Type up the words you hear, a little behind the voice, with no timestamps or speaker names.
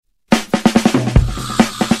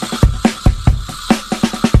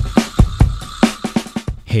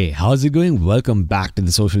Hey, how's it going? Welcome back to the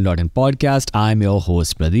Social.in podcast. I'm your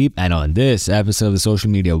host Pradeep, and on this episode of the Social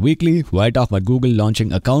Media Weekly, we're talking about Google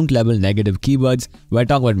launching account-level negative keywords, we're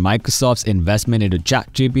talking about Microsoft's investment into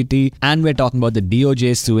ChatGPT, and we're talking about the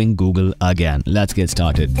DOJ suing Google again. Let's get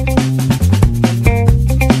started.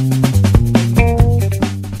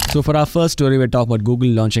 So for our first story, we're talking about Google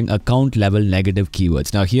launching account-level negative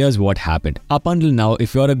keywords. Now here's what happened. Up until now,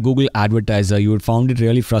 if you're a Google advertiser, you would found it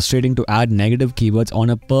really frustrating to add negative keywords on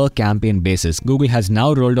a per campaign basis. Google has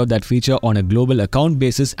now rolled out that feature on a global account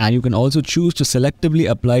basis, and you can also choose to selectively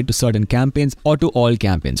apply it to certain campaigns or to all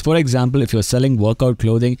campaigns. For example, if you're selling workout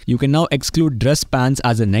clothing, you can now exclude dress pants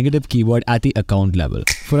as a negative keyword at the account level.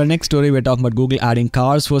 For our next story, we're talking about Google adding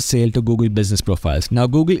cars for sale to Google business profiles. Now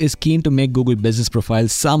Google is keen to make Google business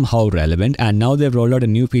profiles somehow relevant, and now they've rolled out a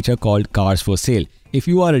new feature called Cars for Sale. If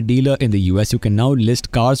you are a dealer in the US, you can now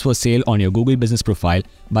list cars for sale on your Google business profile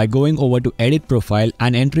by going over to Edit Profile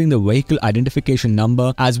and entering the vehicle identification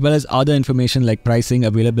number as well as other information like pricing,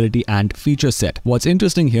 availability, and feature set. What's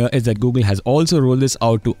interesting here is that Google has also rolled this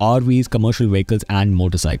out to RVs, commercial vehicles, and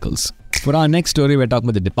motorcycles. For our next story, we're talking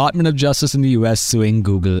about the Department of Justice in the US suing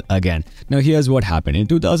Google again. Now here's what happened. In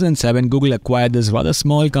 2007, Google acquired this rather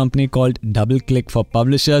small company called DoubleClick for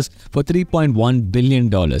Publishers for $3.1 billion.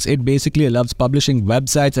 It basically allows publishing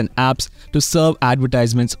websites and apps to serve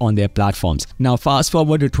advertisements on their platforms. Now fast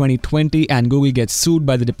forward to 2020 and Google gets sued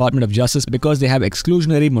by the Department of Justice because they have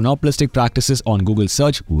exclusionary monopolistic practices on Google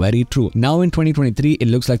search. Very true. Now in 2023, it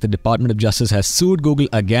looks like the Department of Justice has sued Google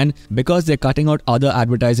again because they're cutting out other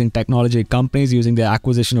advertising technology companies using their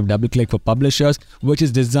acquisition of DoubleClick for Publishers, which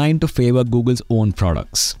is designed to favor Google's own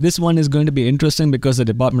products. This one is going to be interesting because the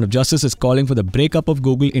Department of Justice is calling for the breakup of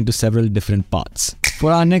Google into several different parts.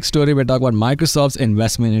 For our next story, we're talking about Microsoft's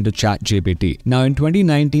investment into ChatGPT. Now in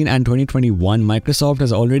 2019 and 2021, Microsoft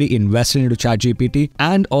has already invested into ChatGPT,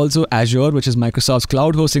 and also Azure, which is Microsoft's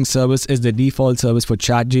cloud hosting service, is the default service for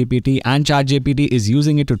ChatGPT, and ChatGPT is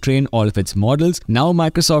using it to train all of its models. Now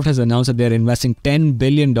Microsoft has announced that they're investing $10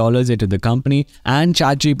 billion into the company, and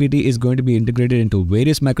ChatGPT is going to be integrated into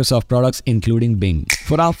various Microsoft products, including Bing.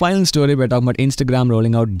 For our final story, we're talking about Instagram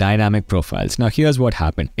rolling out dynamic profiles. Now here's what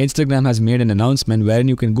happened. Instagram has made an announcement wherein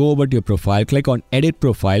you can go over to your profile, click on Edit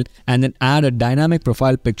Profile, and then add a dynamic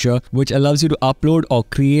profile picture, which allows you to upload or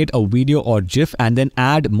create a video or GIF and then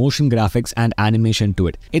add motion graphics and animation to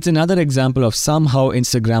it. It's another example of somehow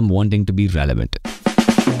Instagram wanting to be relevant.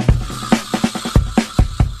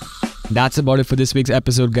 That's about it for this week's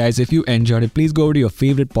episode, guys. If you enjoyed it, please go over to your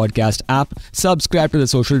favorite podcast app, subscribe to the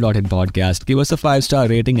Social.in podcast, give us a 5-star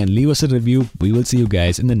rating, and leave us a review. We will see you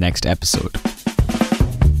guys in the next episode.